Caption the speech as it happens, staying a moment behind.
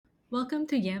Welcome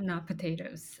to Yam Not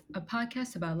Potatoes, a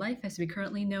podcast about life as we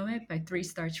currently know it by three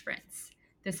starch friends.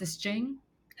 This is Jing,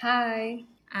 Hi.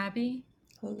 Abby,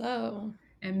 Hello.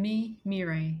 and me,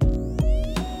 Mirai.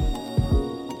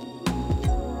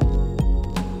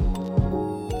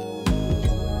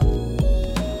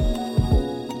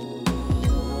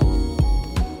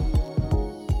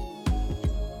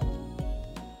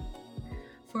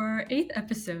 For our eighth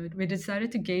episode, we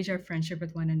decided to gauge our friendship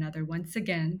with one another once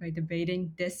again by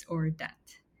debating this or that.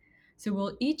 So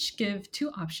we'll each give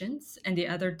two options, and the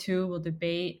other two will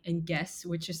debate and guess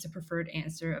which is the preferred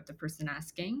answer of the person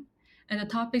asking. And the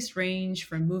topics range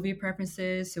from movie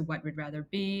preferences to what we'd rather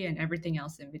be and everything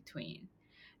else in between.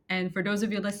 And for those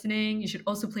of you listening, you should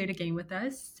also play the game with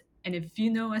us. And if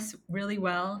you know us really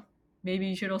well, maybe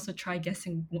you should also try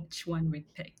guessing which one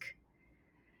we'd pick.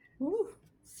 Ooh.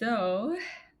 So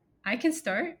I can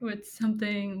start with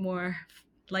something more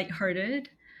lighthearted.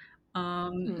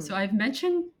 So I've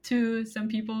mentioned to some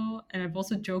people, and I've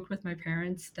also joked with my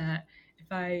parents that if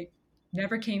I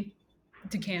never came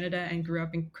to Canada and grew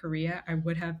up in Korea, I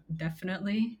would have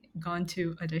definitely gone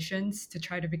to auditions to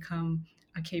try to become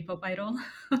a K-pop idol.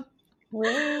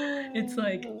 It's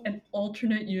like Woo. an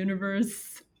alternate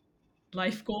universe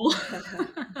life goal.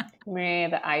 Me,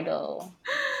 the idol,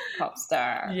 pop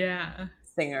star, Yeah.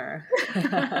 singer.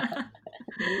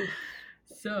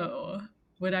 So,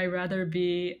 would I rather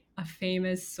be a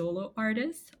famous solo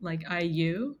artist like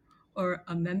IU or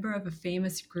a member of a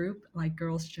famous group like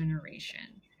Girls'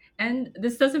 Generation? And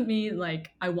this doesn't mean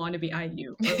like I want to be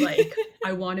IU or like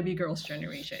I want to be Girls'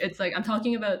 Generation. It's like I'm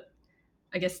talking about,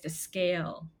 I guess, the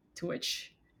scale to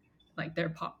which like their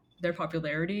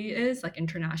popularity is like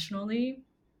internationally.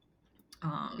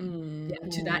 Yeah,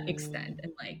 to that extent,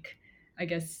 and like I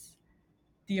guess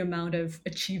the amount of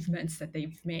achievements that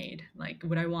they've made. Like,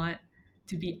 would I want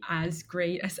to be as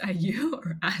great as IU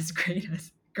or as great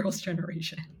as Girls'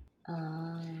 Generation?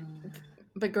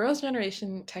 But Girls'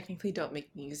 Generation technically don't make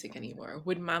music anymore.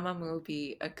 Would Mamamoo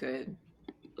be a good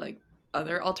like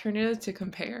other alternative to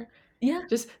compare? Yeah.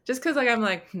 Just because like I'm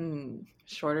like,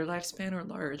 shorter lifespan or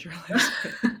larger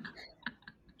lifespan?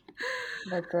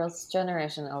 The Girls'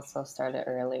 Generation also started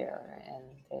earlier, and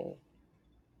they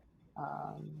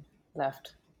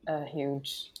left a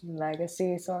huge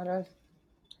legacy, sort of.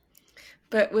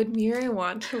 But would Mirai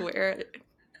want to wear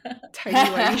tiny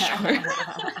whitey shorts?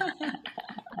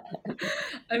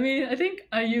 I mean, I think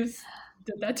IU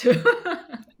did that too.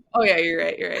 Oh yeah, you're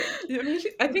right. I mean,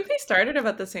 I think they started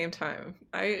about the same time.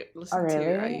 I Oh, listened to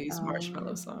really? IU's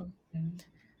Marshmallow song.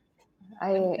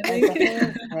 I think-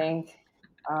 definitely think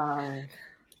I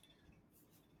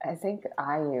think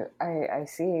I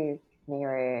see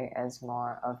Miri as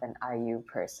more of an IU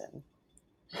person.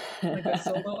 like a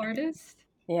solo artist.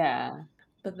 Yeah.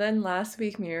 But then last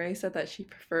week, Mirai said that she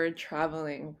preferred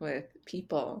traveling with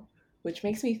people, which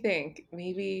makes me think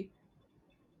maybe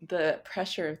the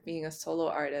pressure of being a solo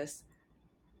artist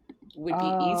would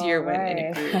be easier when in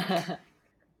a group.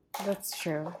 That's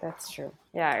true.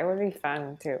 Yeah, it would be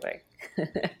fun to like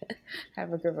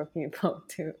have a group of people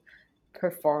to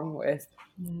perform with.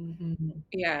 Mm-hmm.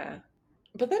 Yeah.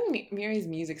 But then Mirai's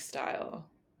music style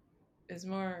is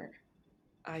more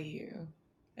IU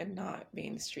and not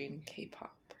mainstream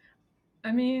K-pop.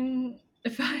 I mean,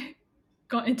 if I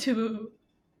got into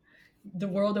the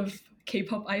world of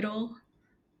K-pop idol,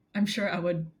 I'm sure I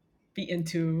would be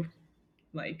into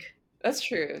like, That's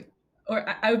true. or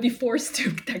I would be forced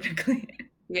to technically.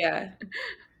 Yeah.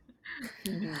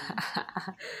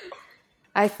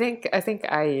 I think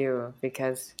IU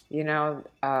because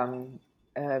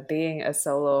being a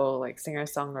solo like singer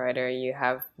songwriter, you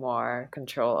have more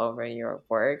control over your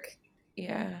work.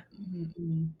 Yeah.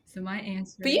 Mm-hmm. So my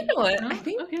answer. But you know what? No? I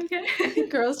think Okay.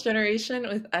 Girls' Generation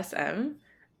with SM.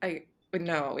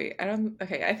 No, wait. I don't.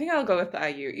 Okay, I think I'll go with the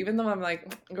IU, even though I'm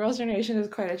like Girls' Generation is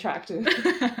quite attractive.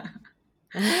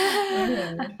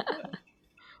 Okay.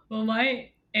 Well, my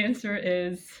answer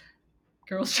is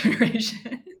Girls'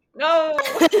 Generation. No.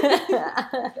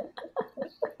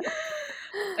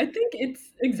 I think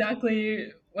it's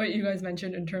exactly what you guys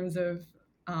mentioned in terms of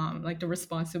like the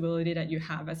responsibility that you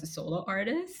have as a solo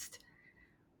artist.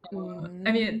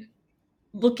 I mean,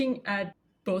 looking at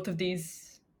both of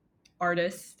these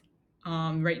artists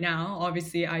right now,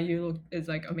 obviously IU is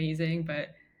like amazing, but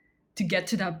to get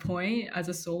to that point as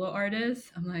a solo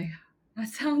artist, I'm like, that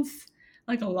sounds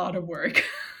like a lot of work.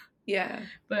 Yeah.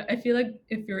 But I feel like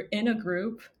if you're in a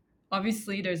group,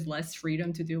 obviously there's less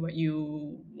freedom to do what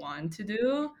you want to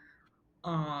do.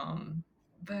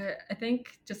 But I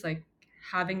think just like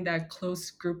having that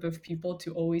close group of people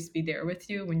to always be there with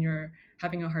you when you're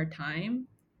having a hard time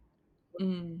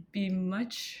Mm. be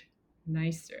much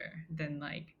nicer than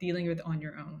like dealing with on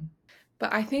your own.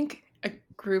 But I think a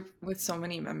group with so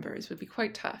many members would be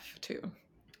quite tough too.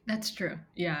 That's true.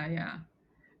 Yeah, yeah.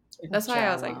 That's why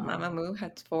I was like, Drama, Mamamoo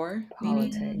had 4,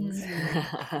 maybe. politics.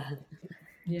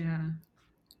 Yeah.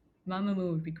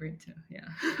 Mamamoo would be great too. Yeah.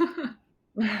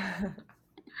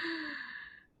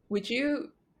 Would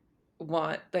you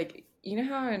want, like, you know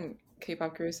how in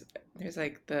K-pop groups there's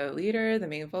like the leader, the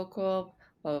main vocal,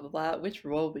 blah blah blah. Which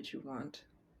role would you want?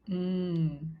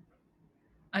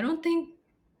 I don't think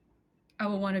I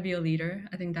would want to be a leader.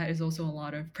 I think that is also a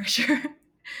lot of pressure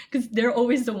because they're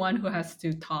always the one who has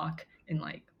to talk in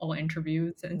like all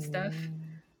interviews and stuff,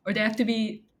 or they have to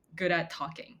be good at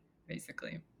talking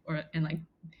basically, or and like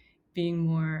being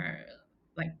more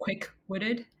like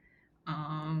quick-witted.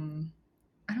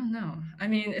 I don't know. I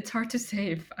mean, it's hard to say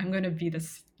if I'm gonna be the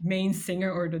main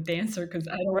singer or the dancer because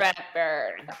I don't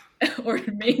Rapper. or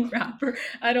the main rapper.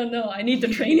 I don't know. I need the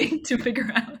training to figure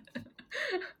out.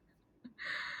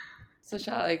 So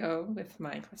shall I go with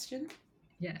my question?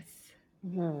 Yes.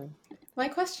 My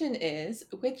question is,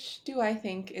 which do I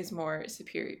think is more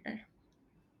superior?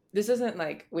 This isn't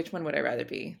like which one would I rather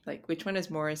be? Like which one is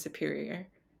more superior?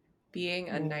 Being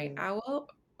a night owl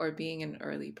or being an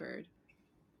early bird?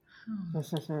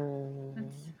 That's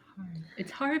hard.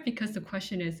 It's hard because the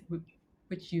question is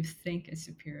which you think is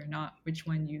superior, not which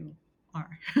one you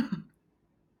are.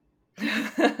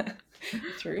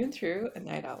 True and true, a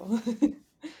night owl.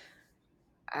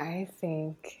 I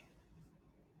think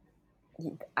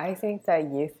that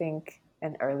you think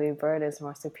an early bird is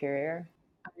more superior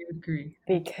I agree.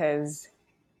 because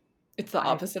It's the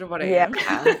opposite of what I yeah. am.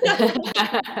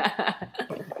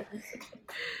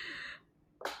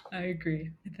 I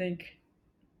agree. I think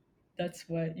that's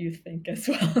what you think as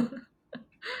well.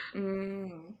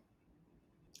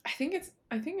 I think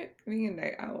being a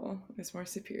night owl is more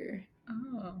superior.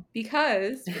 Oh.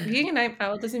 Because being a night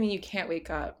owl doesn't mean you can't wake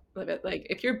up. Like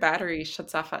if your battery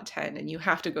shuts off at 10 and you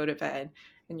have to go to bed,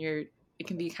 and it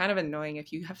can be kind of annoying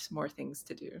if you have some more things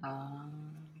to do.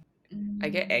 I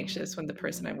get anxious when the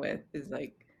person I'm with is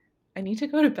like, I need to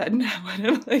go to bed now, and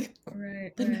I'm like,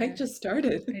 the night just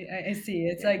started. I see.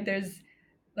 It's like there's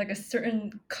like a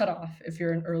certain cutoff if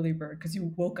you're an early bird because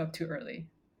you woke up too early.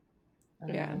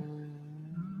 Yeah.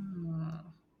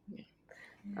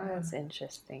 Oh, that's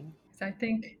interesting. So I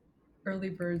think early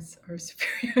birds are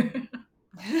superior.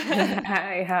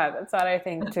 Yeah, that's what I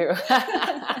think too.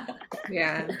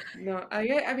 Yeah. No,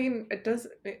 I mean, it does,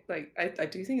 like, I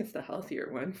do think it's the healthier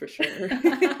one for sure.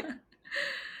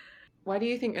 Why do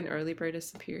you think an early bird is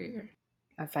superior?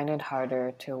 I find it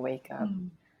harder to wake up.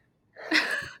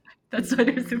 That's why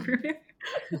they're superior?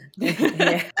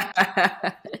 Yeah.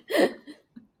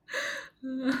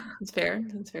 That's fair.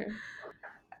 That's fair.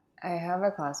 I have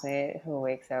a classmate who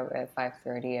wakes up at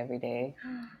 5:30 every day,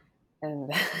 and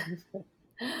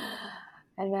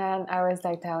then I was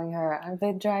like telling her I've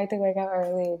been trying to wake up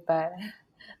early, but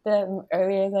the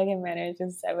earliest I can manage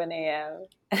is 7 a.m.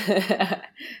 And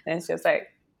it's just like,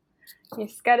 you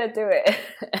just gotta do it.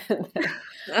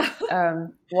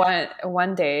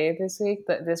 One day this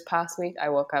past week, I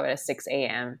woke up at 6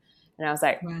 a.m. And I was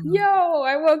like, Wow. yo,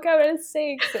 I woke up at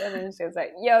 6. And then she was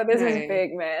like, yo, this is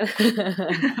big, man.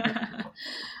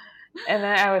 And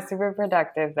then I was super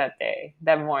productive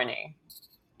that morning.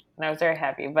 And I was very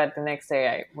happy. But the next day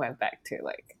I went back to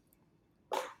like,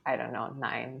 I don't know,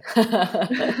 9.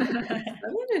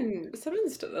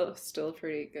 7's still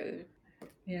pretty good.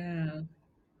 Yeah.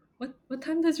 What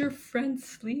time does your friend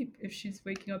sleep if she's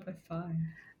waking up at 5?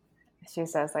 She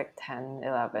says like 10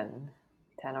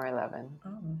 or 11.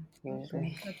 Oh,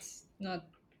 usually. That's not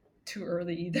too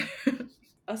early either.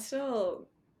 Still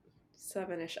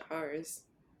 7-ish hours.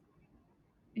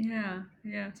 Yeah.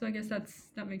 So I guess that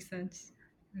makes sense.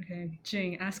 Okay,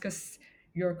 Jing, ask us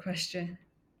your question.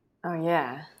 Oh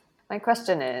yeah. My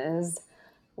question is,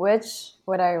 which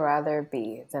would I rather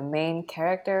be, the main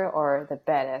character or the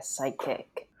badass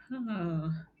sidekick?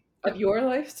 Of your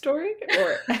life story?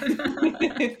 Or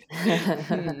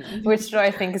which do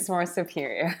I think is more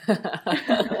superior?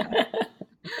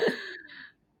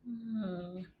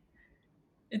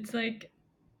 It's like,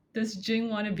 does Jing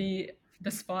want to be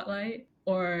the spotlight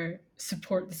or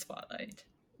support the spotlight?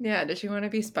 Yeah, does she want to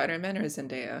be Spider-Man or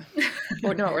Zendaya?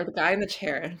 or the guy in the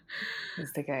chair?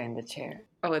 It's the guy in the chair.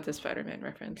 Oh, it's a Spider-Man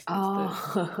reference.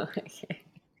 Okay.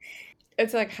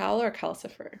 It's like Hal or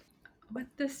Calcifer. What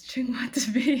does Jing want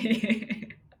to be?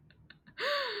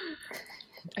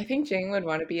 I think Jing would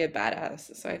want to be a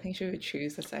badass, so I think she would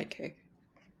choose a sidekick.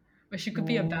 But she could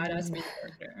be a badass main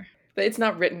character. but it's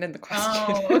not written in the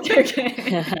question. Oh,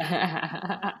 okay.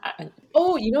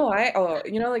 Oh, you know why? Oh,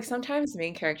 like sometimes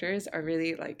main characters are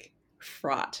really like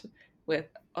fraught with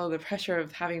the pressure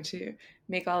of having to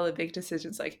make all the big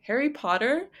decisions, like Harry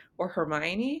Potter or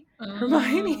Hermione.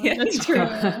 Hermione any That's day. true.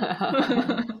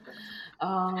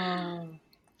 Oh,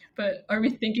 But are we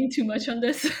thinking too much on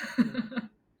this?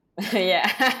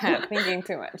 yeah, thinking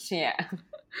too much. Yeah,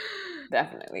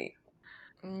 definitely.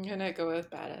 I'm gonna go with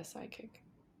badass sidekick.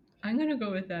 I'm gonna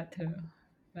go with that too.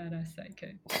 Badass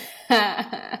sidekick.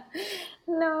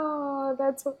 No,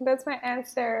 that's my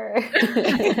answer.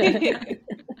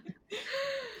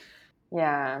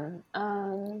 Yeah,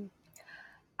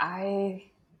 I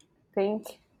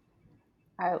think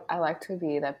I like to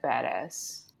be the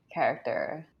badass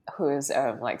character whose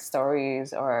like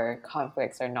stories or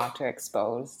conflicts are not too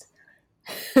exposed,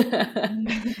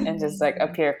 and just like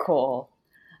appear cool.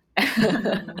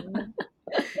 You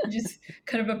just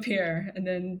kind of appear, and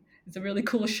then it's a really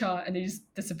cool shot, and they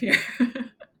just disappear.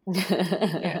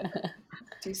 Yeah.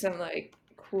 Do some like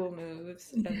cool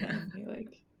moves, and then you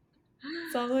like,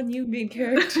 it's all on you, main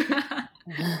character.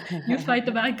 You fight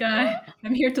the bad guy.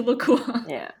 I'm here to look cool.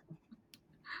 Yeah.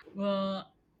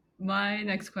 Well, my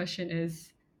next question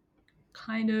is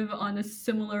kind of on a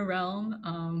similar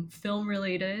realm, film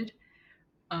related.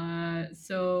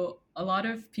 So a lot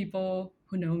of people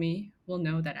who know me will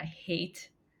know that I hate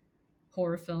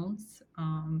horror films.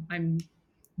 I'm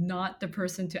not the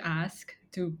person to ask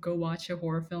to go watch a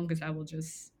horror film because I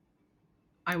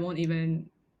won't even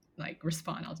like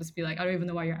respond. I'll just be like, I don't even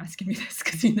know why you're asking me this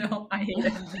because I hate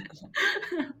it.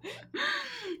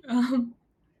 um,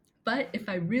 but if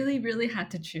I really, really had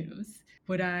to choose,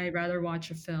 would I rather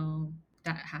watch a film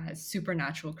that has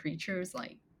supernatural creatures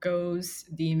like ghosts,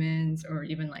 demons, or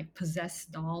even like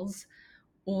possessed dolls,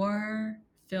 or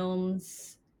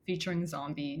films featuring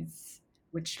zombies,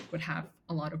 which would have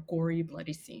a lot of gory,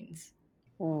 bloody scenes?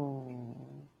 Hmm.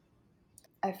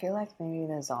 I feel like maybe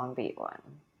the zombie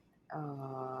one.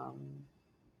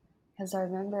 Because I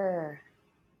remember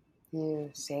you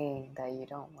saying that you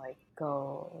don't like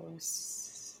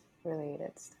ghosts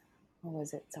related stuff. Or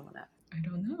was it someone else? I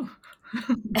don't know.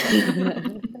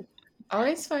 I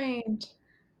always find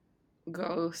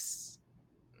ghosts,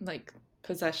 like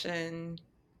possession,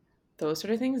 those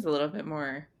sort of things, a little bit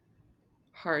more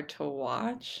hard to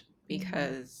watch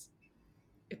because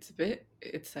it's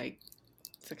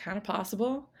kind of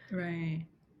possible. Right.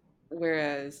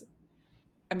 Whereas,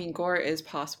 I mean, gore is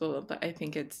possible, but I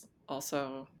think it's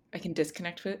also, I can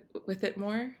disconnect with it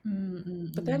more.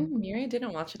 But then Miria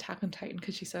didn't watch Attack on Titan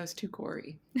because she said it was too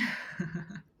gory.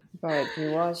 But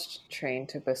you watched Train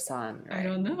to Busan, right? I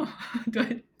don't know.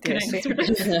 Can I Yes. answer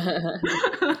this?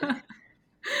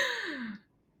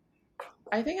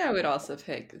 I think I would also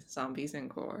pick zombies and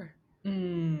gore.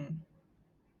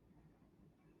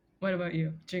 What about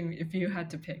you, Jing? If you had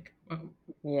to pick, what would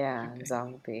Yeah, you pick?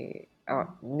 zombie. Oh,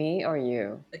 me or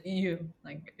you? You,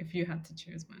 like, if you had to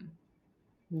choose one.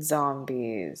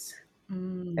 Zombies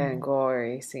Mm. and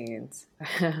gory scenes.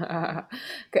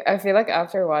 I feel like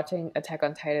after watching Attack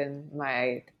on Titan,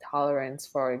 my tolerance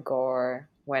for gore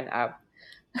went up.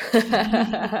 It's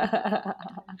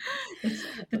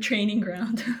the training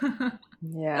ground.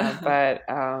 Yeah, but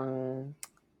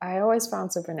I always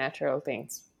found supernatural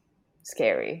things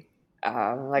scary.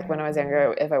 Like when I was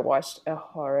younger, if I watched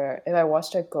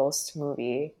a ghost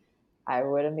movie, I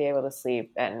wouldn't be able to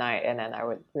sleep at night, and then I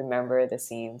would remember the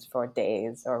scenes for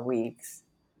days or weeks,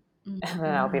 and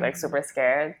then I'll be like super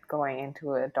scared going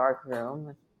into a dark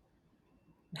room.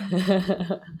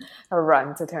 Or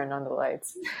run to turn on the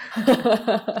lights.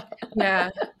 Yeah.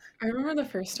 I remember the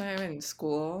first time in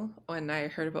school when I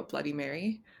heard about Bloody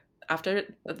Mary. After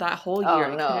that whole year,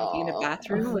 Oh I couldn't be in a no.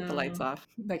 bathroom with the No. lights off.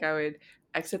 Like I would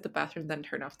exit the bathroom, then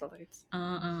turn off the lights.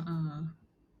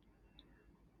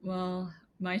 Well,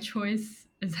 my choice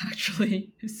is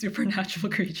actually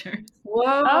supernatural creatures.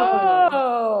 Whoa!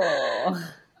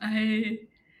 Oh. I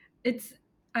it's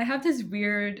I have this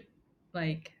weird,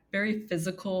 like, very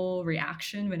physical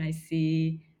reaction when I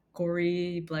see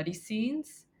gory, bloody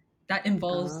scenes that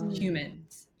involves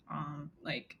humans.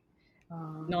 Like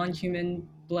non-human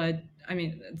blood. I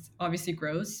mean, it's obviously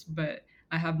gross, but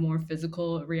I have more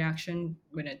physical reaction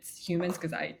when it's humans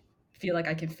because I feel like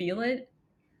I can feel it.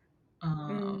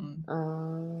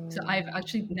 So I've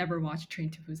actually never watched Train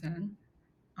to Busan.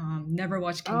 Never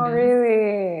watched Oh Kingdom.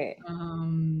 really?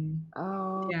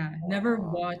 Yeah, never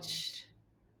watched.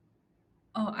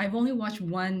 Oh, I've only watched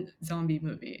one zombie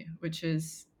movie, which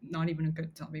is not even a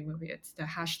good zombie movie. It's the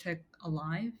hashtag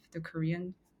Alive, the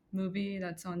Korean movie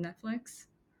that's on Netflix.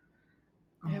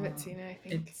 I haven't seen it, I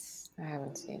think. It's I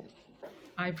haven't seen it.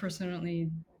 I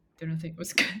personally didn't think it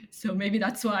was good. So maybe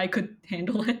that's why I could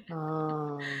handle it.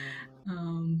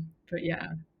 But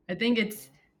yeah, I think it's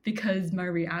because my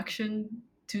reaction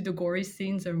to the gory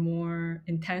scenes are more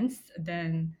intense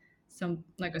than some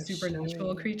like a I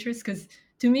supernatural see. creatures. Because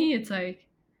to me, it's like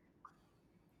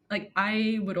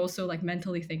I would also like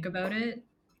mentally think about it,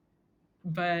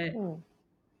 but Hmm.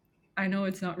 I know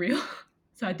it's not real.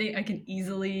 So I think I can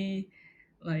easily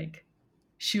like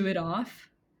shoo it off.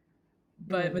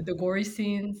 But with Hmm. the gory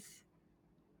scenes,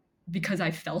 because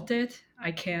I felt it,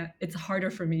 I can't. It's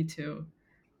harder for me to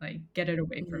like get it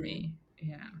away from Mm. me.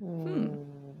 Yeah. Hmm.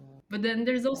 But then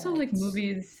there's also like That's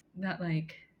movies that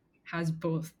like has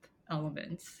both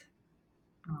elements.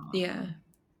 Yeah.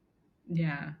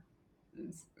 Yeah,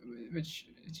 it's- which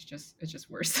it's just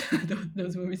worse.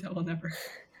 Those movies I will never.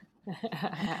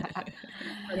 I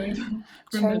don't even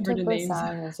Train remember to the names.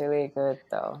 Busan is really good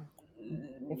though.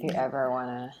 If you ever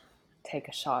wanna take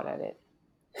a shot at it.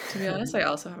 To be honest, I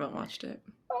also haven't watched it.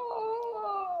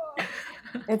 Oh,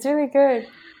 it's really good.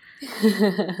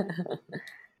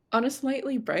 On a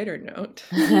slightly brighter note,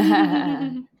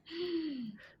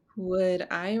 would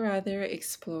I rather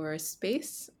explore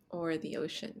space or the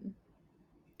ocean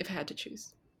if I had to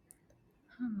choose?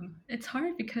 Huh. It's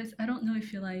hard because I don't know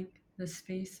if you like the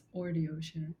space or the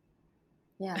ocean.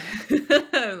 Yeah.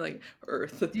 Like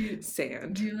earth, Do you do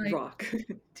sand, you like rock. do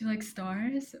you like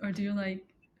stars or do you like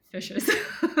fishes?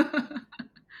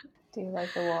 Do you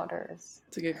like the waters?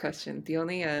 It's a good question. The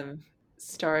only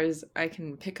stars I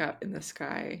can pick up in the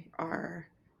sky are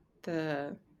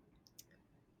the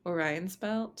Orion's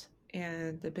belt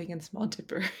and the Big and Small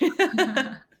Dipper.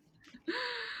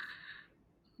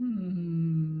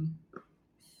 Hmm.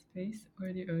 Space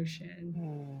or the ocean?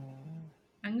 Hmm.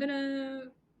 I'm gonna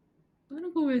I'm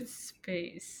gonna go with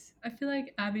space. I feel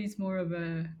like Abby's more of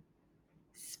a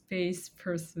space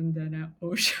person than an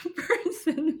ocean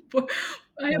person. But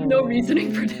I have no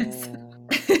reasoning for this.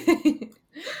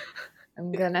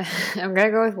 I'm gonna I'm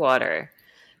gonna go with water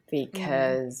Mm.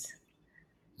 because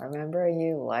remember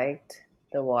you liked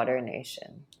the Water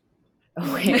Nation.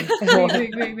 Wait,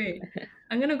 wait.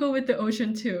 I'm gonna go with the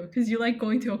ocean too, because you like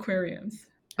going to aquariums.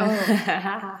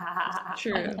 Oh,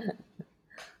 true.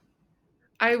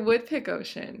 I would pick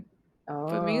ocean,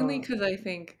 but mainly Oh. because I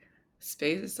think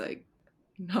space is like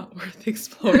not worth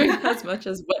exploring as much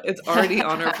as what it's already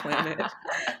on our planet. But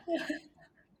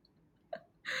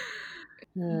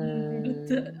Hmm.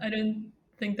 I didn't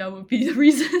think that would be the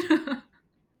reason.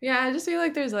 Yeah, I just feel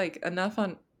like there's like enough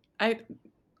on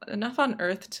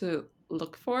Earth to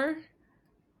look for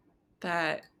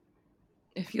that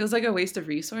it feels like a waste of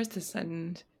resource to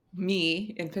send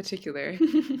me in particular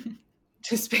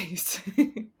to space.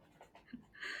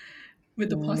 With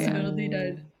the Yeah. possibility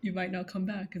that you might not come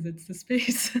back because it's the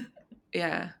space.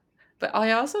 Yeah. But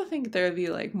I also think there would be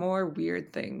like more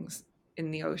weird things in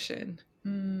the ocean.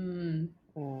 Mm.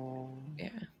 Yeah.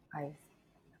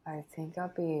 I think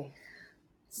I'll be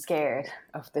scared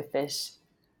of the fish.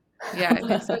 Yeah, I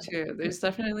think so too. There's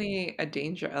definitely a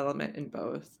danger element in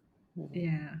both.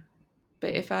 Yeah.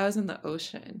 But if I was in the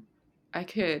ocean, I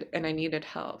could, and I needed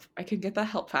help, I could get that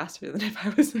help faster than if I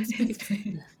was in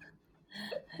space.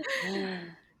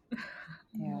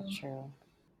 Yeah, true.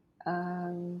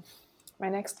 My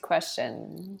next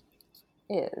question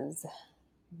is,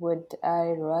 would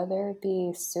I rather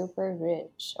be super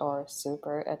rich or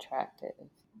super attractive?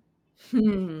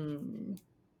 Hmm.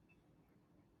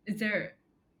 Is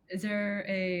there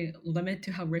a limit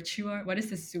to how rich you are? What is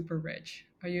this super rich?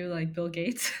 Are you like Bill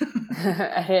Gates?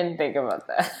 I didn't think about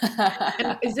And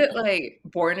that. is it like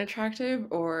born attractive,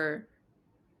 or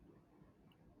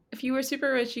if you were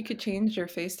super rich, you could change your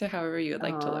face to however you would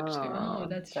like to look too? Oh, Oh,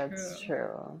 that's true. that's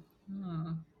true.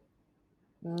 Oh,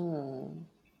 Hmm.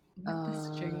 what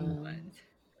does Jing want?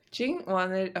 Jing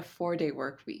wanted a 4-day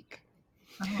work week.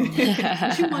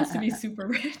 Oh, she wants to be super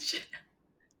rich.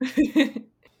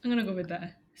 I'm gonna go with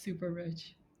that. Super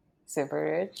rich. Super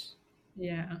rich?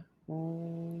 Yeah.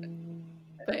 Mm.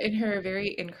 But in her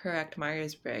very incorrect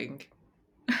Myers-Briggs,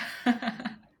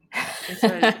 it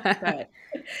said that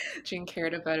Jing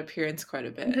cared about appearance quite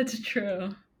a bit. That's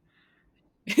true.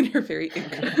 In her very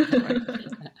incorrect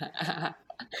Myers-Briggs.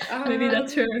 Maybe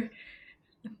that's her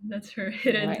My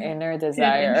hidden inner hidden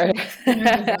desire. interest,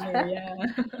 inner desire. Yeah.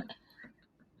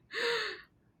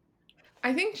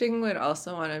 I think Jing would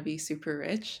also want to be super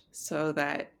rich so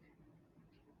that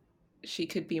she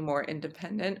could be more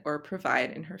independent or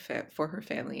provide in for her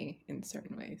family in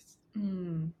certain ways.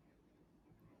 Mm.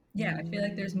 Yeah, I feel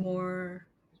like there's more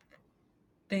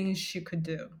things she could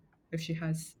do. if she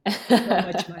has so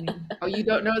much money. Oh, you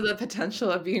don't know the potential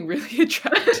of being really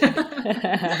attractive.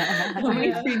 How many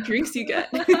Yeah. free drinks you get?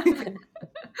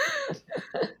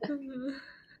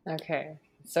 Okay,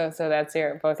 so that's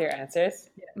both your answers.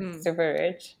 Mm, Super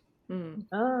rich. mm.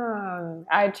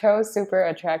 I chose super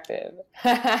attractive.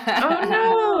 Oh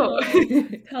no!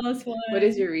 Tell us why. What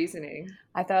is your reasoning?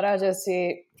 I thought I'd just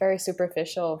be very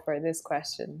superficial for this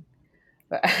question,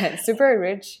 but super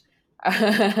rich.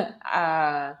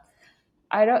 I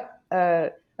don't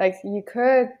like, you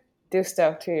could do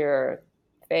stuff to your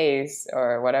face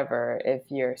or whatever if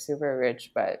you're super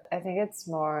rich, but I think it's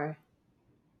more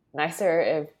nicer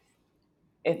if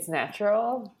it's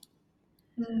natural.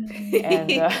 And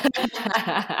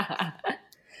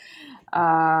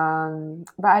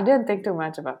but I didn't think too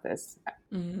much about this.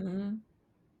 Mhm.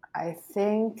 I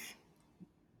think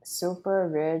super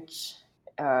rich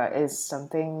is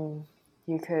something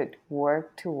you could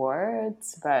work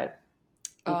towards, but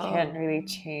you can't really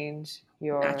change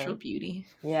your Natural beauty.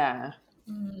 Yeah.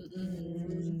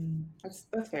 That's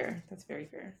fair. That's very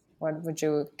fair. What would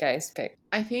you guys pick?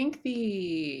 I think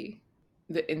the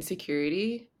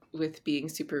insecurity with being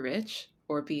super rich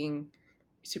or being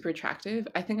super attractive,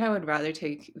 I think I would rather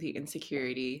take the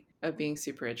insecurity of being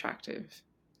super attractive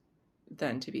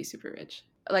than to be super rich.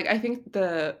 Like, I think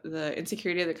the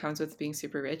insecurity that comes with being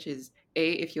super rich is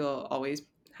if you'll always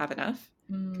have enough,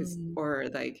 or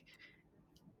like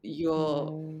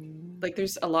you'll like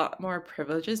there's a lot more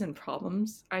privileges and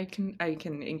problems I can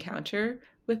encounter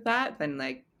with that than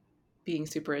like being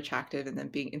super attractive and then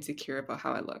being insecure about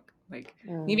how I look. Like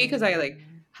maybe because I like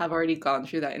have already gone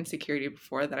through that insecurity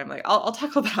before, that I'm like, I'll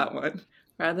tackle that one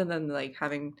rather than like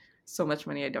having so much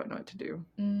money I don't know what to do.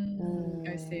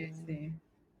 I see.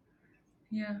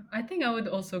 Yeah, I think I would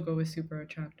also go with super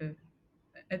attractive.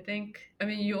 I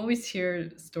mean, you always hear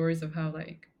stories of how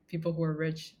like people who are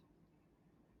rich,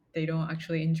 they don't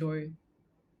actually enjoy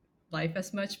life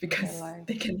as much because life.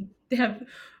 they have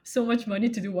so much money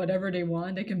to do whatever they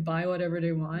want. They can buy whatever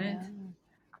they want.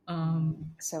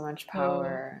 So much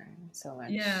power, so much.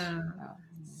 Yeah.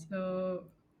 So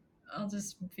I'll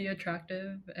just be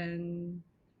attractive, and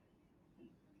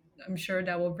I'm sure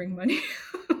that will bring money.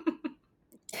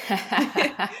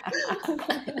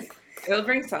 It'll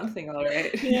bring something, all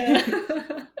right. Yeah.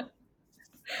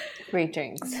 Free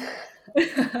drinks.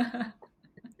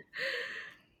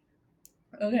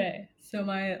 Okay, so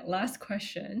my last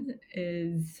question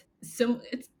is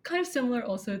it's kind of similar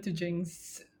also to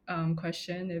Jing's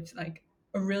question. If like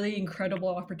a really incredible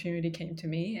opportunity came to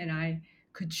me and I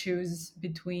could choose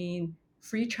between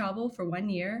free travel for 1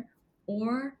 year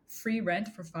or free rent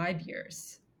for 5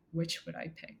 years, which would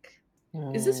I pick?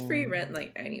 Is this free rent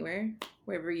like anywhere,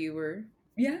 wherever you were?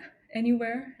 Yeah,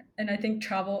 anywhere, and I think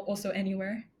travel also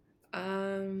anywhere.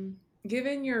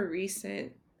 Given your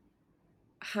recent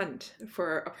hunt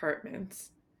for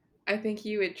apartments, I think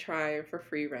you would try for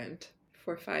free rent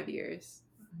for 5 years.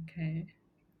 Okay.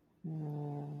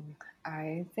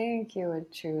 I think you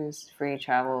would choose free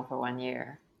travel for 1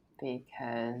 year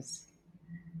because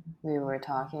we were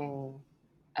talking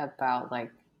about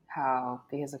like how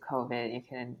because of COVID you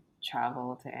couldn't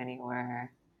travel to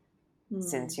anywhere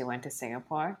since you went to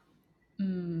Singapore.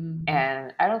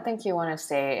 And I don't think you want to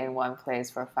stay in one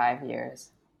place for 5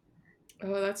 years.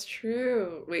 Oh, that's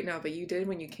true. Wait, no, but you did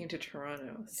when you came to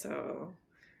Toronto, so.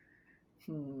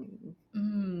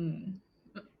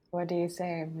 What do you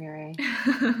say, Miri?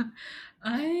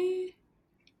 I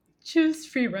choose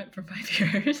free rent for 5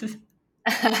 years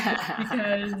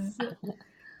because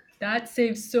that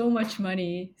saves so much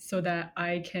money so that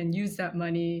I can use that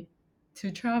money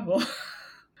to travel.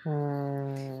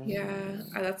 Yeah,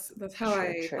 that's how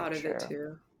I thought of it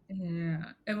too.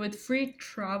 Yeah, and with free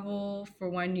travel for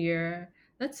 1 year,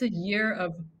 that's a year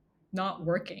of not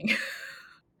working.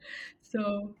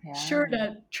 So sure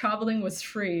that traveling was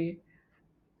free,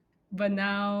 but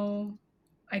now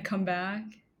I come back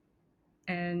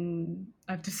and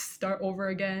I have to start over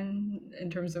again in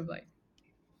terms of like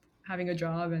having a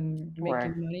job and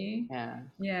making money.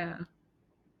 Yeah.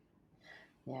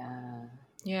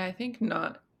 Yeah, I think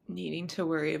not needing to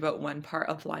worry about one part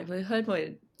of livelihood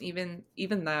would even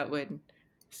that would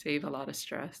save a lot of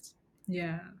stress.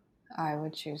 Yeah. I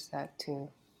would choose that too.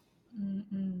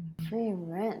 Free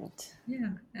rent.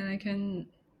 Yeah, and I can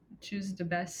choose the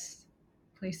best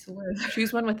place to live.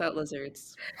 Choose one without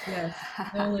lizards. Yes,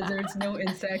 no lizards, no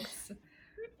insects,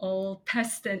 all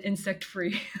pest and insect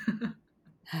free.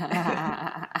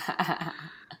 Yeah.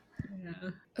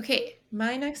 Okay,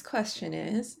 my next question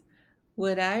is,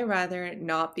 would I rather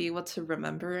not be able to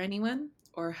remember anyone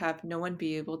or have no one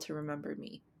be able to remember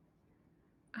me?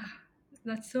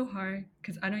 That's so hard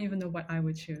because I don't even know what I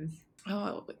would choose.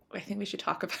 Oh, I think we should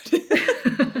talk about it.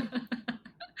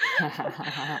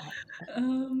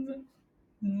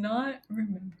 Not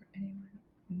remember anyone.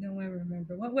 No one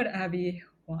remember. What would Abby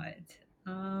want?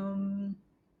 Um,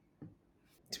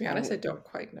 To be honest, I don't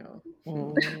quite know.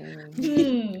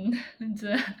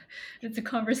 it's a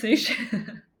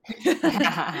conversation.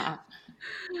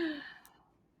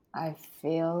 I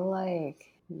feel like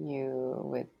you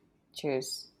would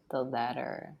choose the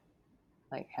latter,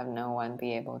 like have no one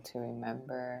be able to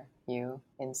remember you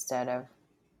instead of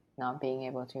not being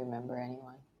able to remember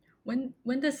anyone. When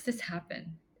does this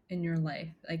happen in your life?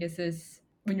 Like, is this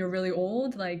when you're really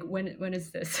old? Like, when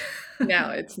is this?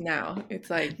 Now. It's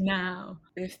like Now.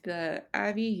 if the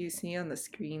Abby you see on the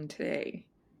screen today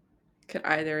could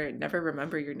either never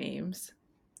remember your names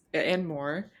and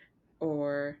more,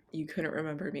 or you couldn't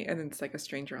remember me, and then it's like a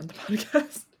stranger on the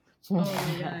podcast. Oh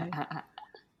my god.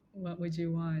 What would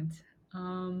you want?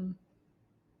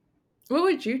 What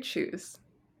would you choose?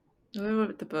 What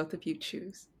would the both of you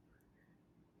choose?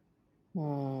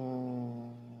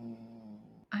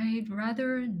 I'd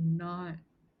rather not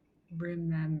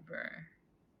remember.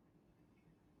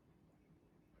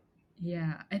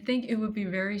 Yeah, I think it would be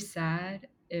very sad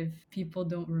if people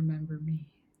don't remember me.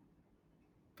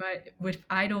 But if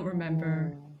I don't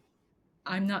remember,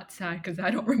 I'm not sad because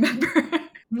I don't remember.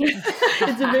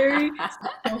 It's a very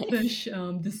selfish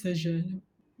decision.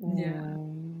 Yeah.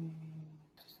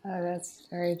 Oh, that's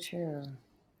very true.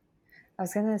 I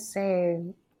was gonna say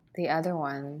the other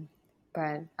one,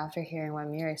 but after hearing what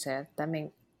Miri said, that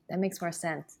makes more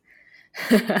sense.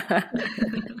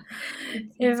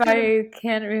 If I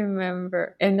can't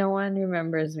remember and no one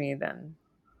remembers me, then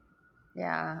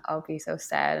yeah, I'll be so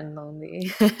sad and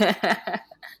lonely.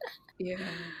 Yeah,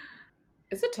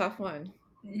 it's a tough one.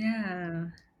 Yeah.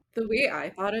 The way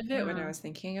I thought of it when I was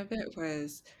thinking of it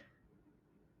was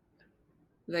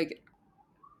like,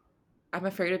 I'm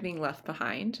afraid of being left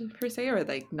behind per se, or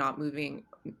like not moving,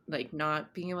 like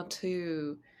not being able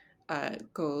to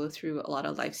go through a lot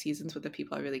of life seasons with the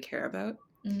people I really care about.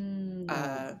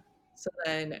 So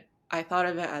then I thought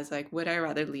of it as like, would I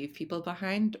rather leave people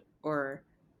behind or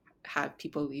have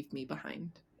people leave me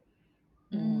behind?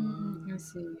 I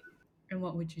see. And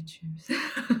what would you choose?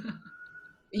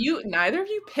 Neither of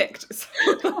you picked, so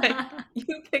like you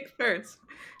picked first.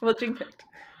 Well, Jing picked.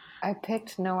 I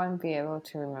picked no one be able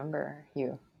to remember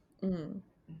you.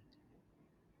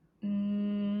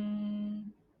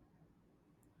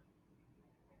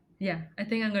 Yeah, I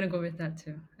think I'm gonna go with that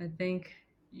too. I think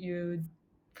you'd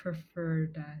prefer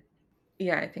that.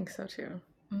 Yeah, I think so too.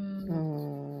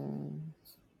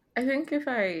 I think if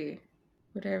I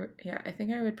would, I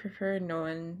think I would prefer no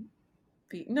one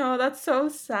be. No, that's so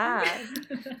sad.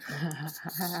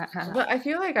 But I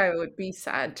feel like I would be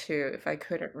sad too if I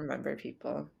couldn't remember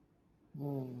people.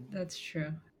 That's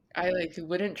true. I like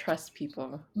wouldn't trust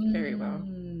people very well.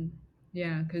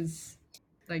 Yeah, because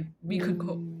like we could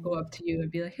go up to you and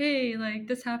be like, "Hey, like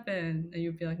this happened," and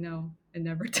you'd be like, "No, it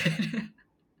never did.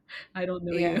 I don't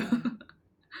know you."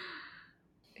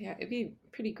 Yeah, it'd be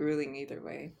pretty grueling either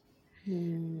way.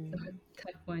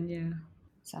 Tough one, yeah.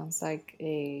 Sounds like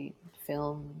a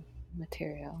film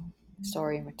material,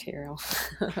 story material.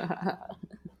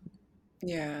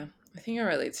 Yeah, I think it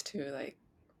relates to like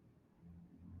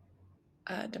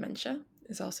dementia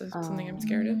is also something I'm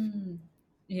scared of.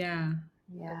 Yeah.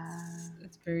 Yeah.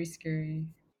 It's very scary.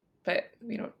 But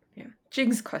we don't,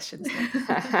 Jing's questions.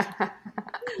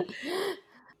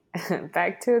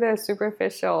 Back to the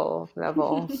superficial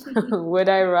level. Would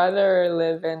I rather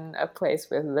live in a place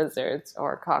with lizards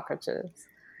or cockroaches?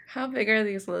 How big are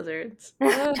these lizards?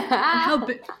 How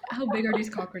big are these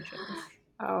cockroaches?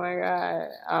 Oh my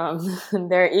god.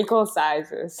 They're equal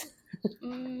sizes.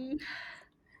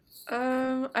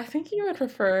 I think you would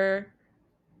prefer.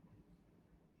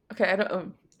 Okay, I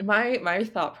don't. My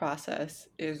thought process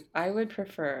is I would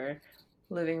prefer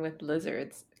living with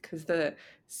lizards because the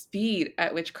speed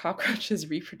at which cockroaches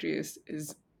reproduce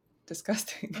is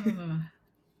disgusting. Oh,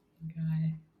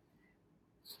 God.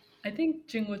 I think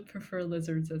Jing would prefer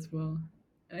lizards as well.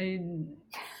 I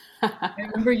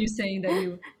remember you saying that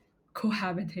you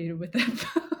cohabitated with them.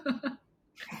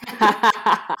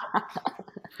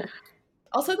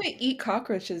 Also, they eat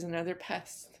cockroaches and other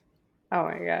pests. Oh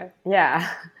my god.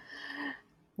 Yeah.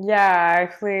 Yeah, I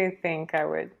actually think I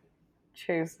would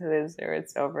choose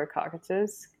lizards over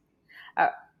cockroaches.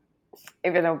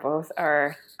 Even though both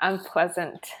are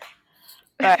unpleasant.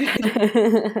 But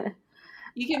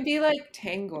you can be like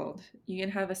Tangled. You can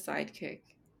have a sidekick.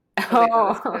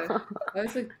 Oh, that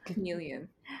was a chameleon.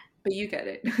 But you get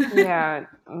it. Yeah,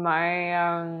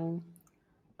 my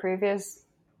previous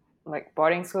like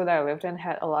boarding school that I lived in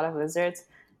had a lot of lizards,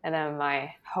 and then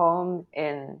my home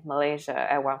in Malaysia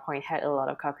at one point had a lot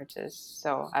of cockroaches.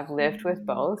 So I've lived with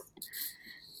both.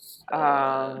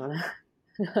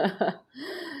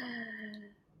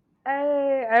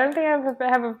 I don't think I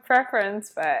have a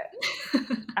preference, but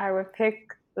I would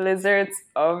pick lizards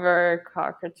over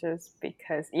cockroaches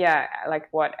because, yeah, like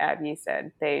what Abby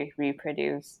said, they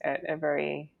reproduce at a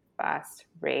very fast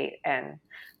rate, and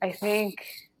I think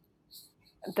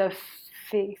the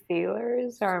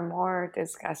feelers are more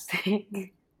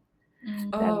disgusting than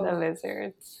the Oh,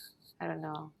 lizards. I don't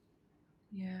know.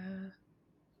 yeah.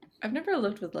 I've never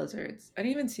lived with lizards. I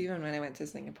didn't even see one when I went to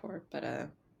Singapore, but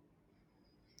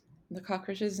the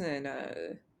cockroaches in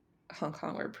Hong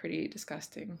Kong were pretty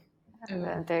disgusting. And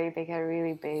then Oh, they get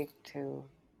really big too.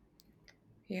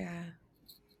 Yeah.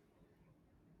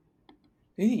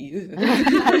 Ew.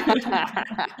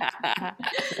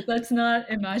 let's not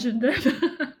imagine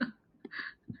them.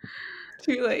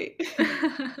 Too late.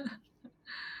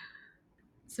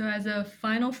 So, as a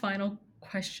final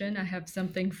question, I have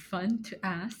something fun to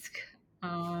ask.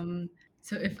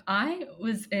 So, if I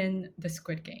was in the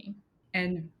Squid Game,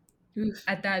 and Oof.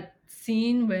 at that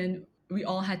scene when we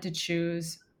all had to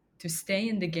choose to stay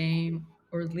in the game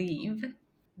or leave,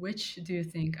 which do you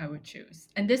think I would choose?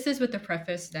 And this is with the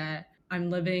preface that I'm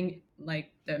living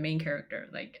like the main character.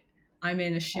 Like, I'm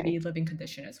in a Right. shitty living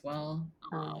condition as well.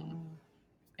 Um,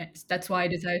 And that's why I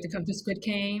decided to come to Squid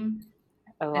Game.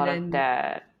 a And lot of then,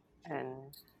 that, and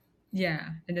yeah,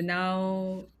 and then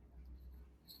now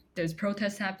there's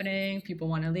protests happening. People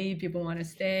want to leave, people want to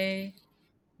stay.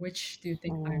 Which do you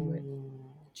think I would hmm,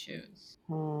 choose?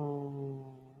 hmm.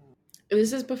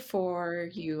 This is before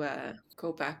you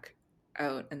go back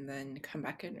out and then come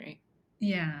back in, right?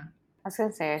 Yeah. I was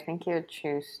gonna say I think you would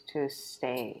choose to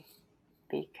stay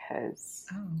because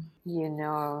Oh. you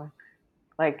know,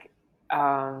 like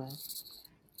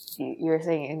you were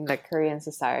saying in like Korean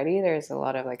society, there's a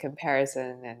lot of like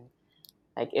comparison, and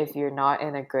like if you're not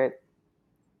in a good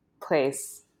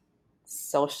place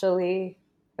socially,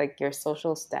 like your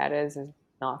social status is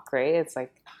not great, it's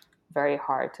like very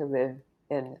hard to live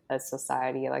in a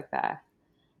society like that.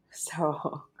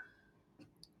 So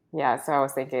yeah, so I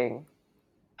was thinking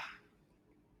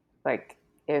like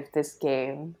if this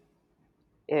game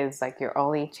is like your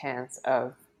only chance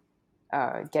of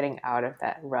getting out of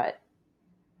that rut,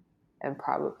 and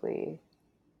probably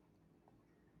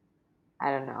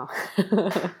I don't know.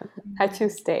 I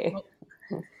choose stay.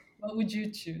 What, what would you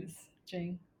choose,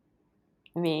 Jane?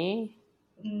 Me?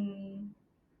 Mm.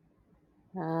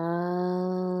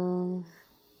 Um,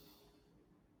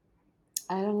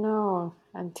 I don't know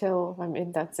until I'm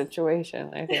in that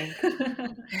situation. I think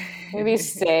maybe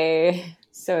stay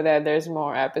so that there's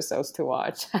more episodes to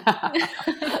watch.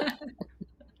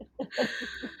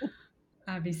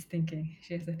 Abby's thinking.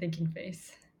 She has a thinking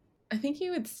face. I think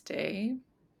you would stay.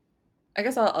 I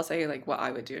guess I'll say like what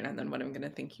I would do and then what I'm gonna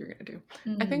think you're gonna do.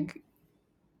 I Mm. think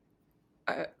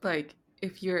like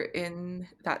if you're in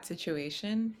that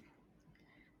situation,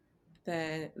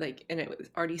 then like and it was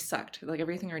already sucked, like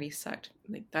everything already sucked.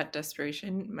 Like that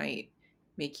desperation might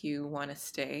make you want to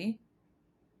stay.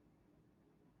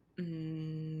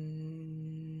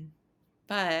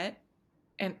 But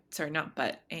and sorry, not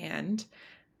but and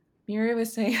Miri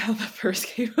was saying how the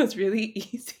first game was really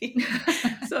easy.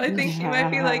 So I think you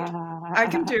might be like, I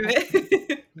can do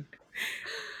it.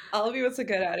 I'll be able to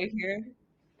get out of here.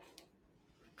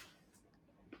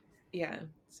 Yeah.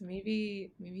 So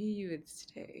maybe you would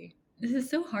stay. This is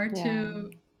so hard Yeah.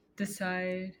 to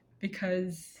decide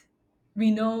because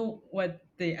we know what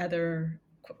the other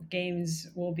games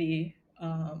will be.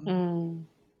 Mm.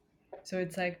 So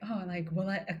it's like, oh, like, will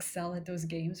I excel at those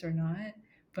games or not?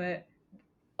 But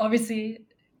obviously,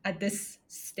 at this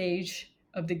stage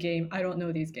of the game, I don't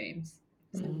know these games.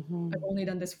 So I've Mhm. only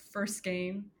done this first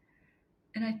game,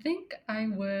 and I think I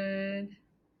would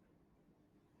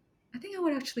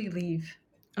actually leave.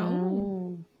 Oh.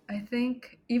 Mm. I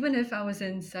think even if I was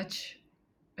in such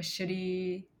a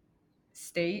shitty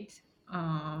state,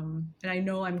 and I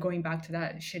know I'm going back to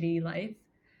that shitty life,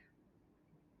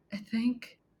 I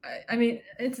think. I mean,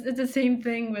 it's the same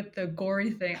thing with the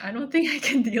gory thing. I don't think I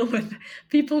can deal with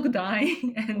people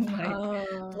dying and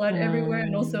like blood everywhere,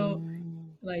 and also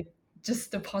Mm. like just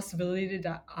the possibility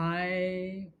that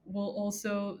I will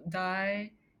also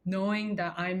die, knowing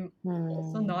that I'm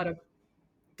also Mm. not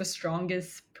the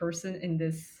strongest person in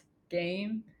this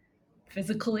game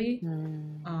physically.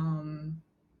 Mm. Um,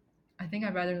 I think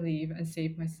I'd rather leave and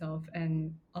save myself,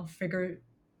 and I'll figure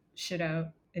shit out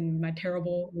in my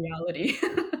terrible reality.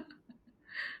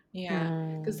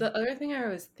 Yeah, because Mm. the other thing I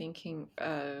was thinking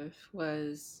of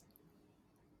was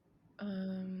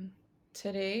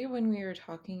today when we were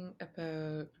talking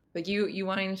about like you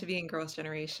wanting to be in Girls'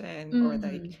 Generation, or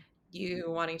like Mm-hmm. you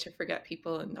wanting to forget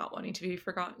people and not wanting to be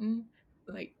forgotten.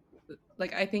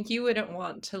 Like I think you wouldn't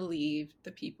want to leave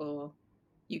the people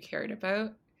you cared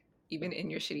about, even in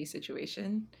your shitty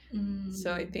situation.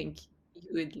 So I Mm-hmm. think you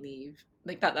would leave.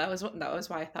 Like that was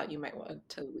why I thought you might want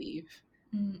to leave.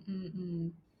 Mm-hmm.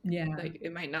 Yeah. Like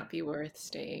it might not be worth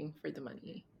staying for the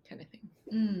money kind of thing.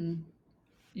 Mm.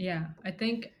 Yeah. I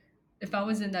think if I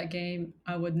was in that game,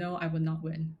 I would know I would not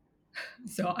win.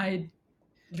 So I'd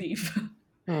leave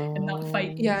and not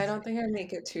fight Yeah, I these. don't think I'd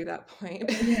make it to that point.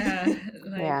 Yeah,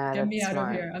 like Yeah, get me that's out of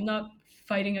smart. here. I'm not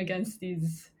fighting against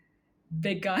these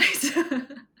big guys.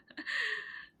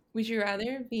 Would you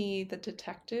rather be the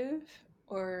detective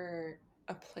or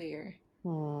a player?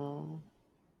 Hmm.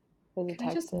 The Can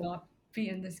I just detective. not be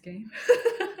in this game?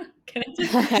 Can I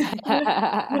just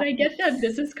when I get that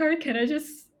business card, can I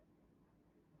just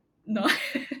not?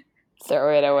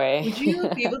 Throw it away. Would you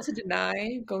be able to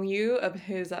deny Gong Yu of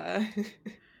his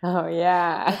Oh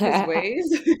yeah.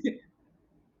 ways?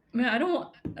 Man, I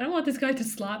don't want this guy to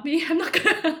slap me. I'm not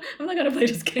gonna play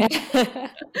this game.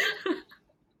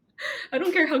 I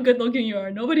don't care how good looking you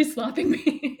are. Nobody's slapping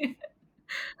me.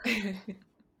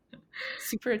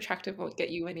 Super attractive won't get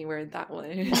you anywhere that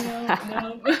way.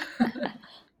 No, no.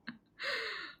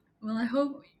 Well, I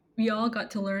hope we all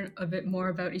got to learn a bit more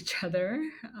about each other,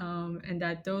 and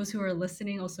that those who are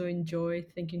listening also enjoy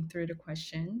thinking through the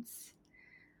questions.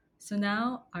 So,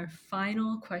 now our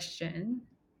final question,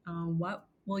 what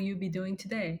will you be doing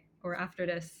today or after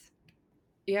this?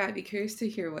 Yeah, I'd be curious to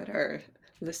hear what our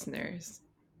listeners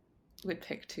would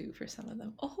pick too for some of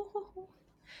them.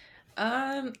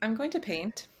 Oh, I'm going to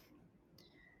paint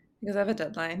because I have a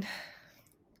deadline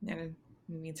and it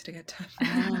needs to get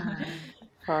done.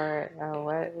 For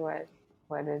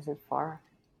what is it for?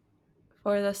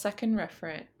 For the second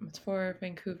reference, it's for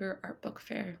Vancouver Art Book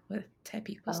Fair with Te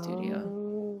People Studio.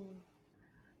 Oh.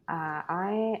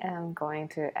 I am going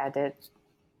to edit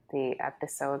the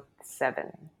episode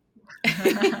 7,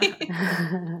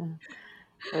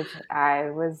 which I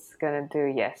was gonna do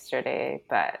yesterday,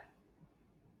 but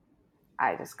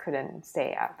I just couldn't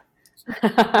stay up.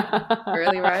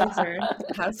 Early riser,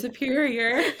 how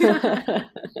superior.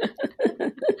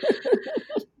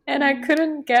 And I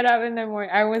couldn't get up in the morning.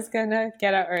 I was gonna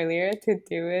get up earlier to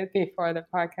do it before the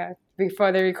podcast,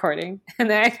 before the recording, and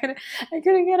then I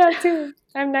couldn't get up too.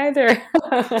 I'm neither.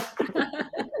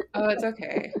 Oh, it's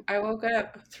okay. I woke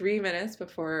up 3 minutes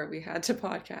before we had to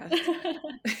podcast.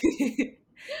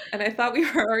 And I thought we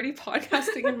were already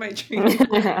podcasting in my dream.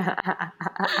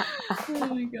 Oh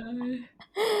my god.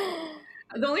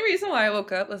 The only reason why I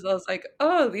woke up was I was like,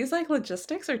 oh, these like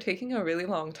logistics are taking a really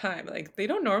long time. Like they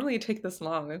don't normally take this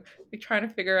long. We're trying to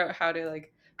figure out how to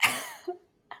like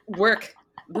work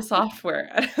the software.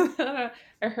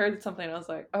 I heard something. I was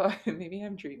like, oh, maybe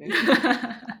I'm dreaming.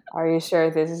 Are you sure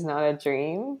this is not a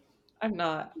dream? I'm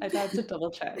not. I had to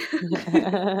double check.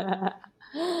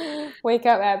 Wake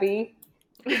up, Abby.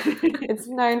 It's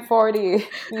 9:40.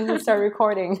 You need to start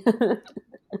recording.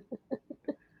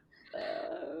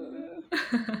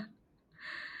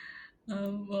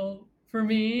 Well, for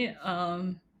me,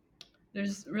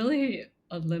 there's really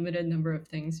a limited number of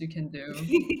things you can do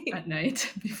at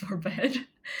night before bed.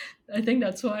 I think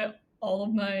that's why all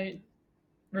of my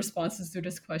responses to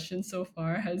this question so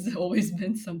far has always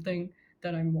been something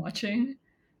that I'm watching.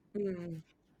 Mm.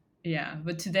 Yeah,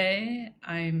 but today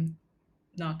I'm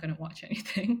not gonna watch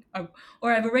anything,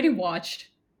 or I've already watched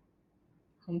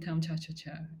Hometown Cha Cha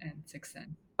Cha and Sixth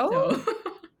Sense. Oh,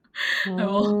 So I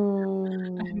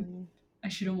will. I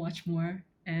shouldn't watch more.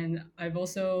 And I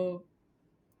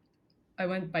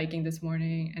went biking this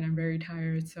morning and I'm very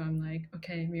tired, so I'm like,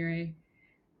 okay, Mirai,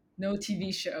 no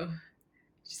TV show.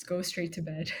 Just go straight to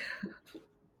bed.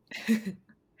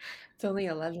 it's only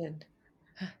 11.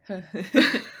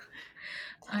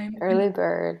 Early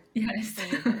bird. Yes.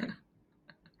 Early bird.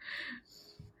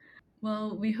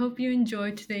 Well, we hope you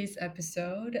enjoyed today's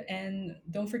episode, and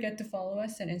don't forget to follow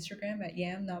us on Instagram at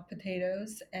Yam Not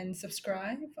Potatoes and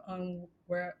subscribe on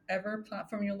wherever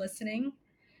platform you're listening.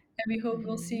 And we hope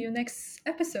we'll see you next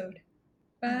episode.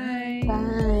 Bye.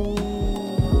 Bye.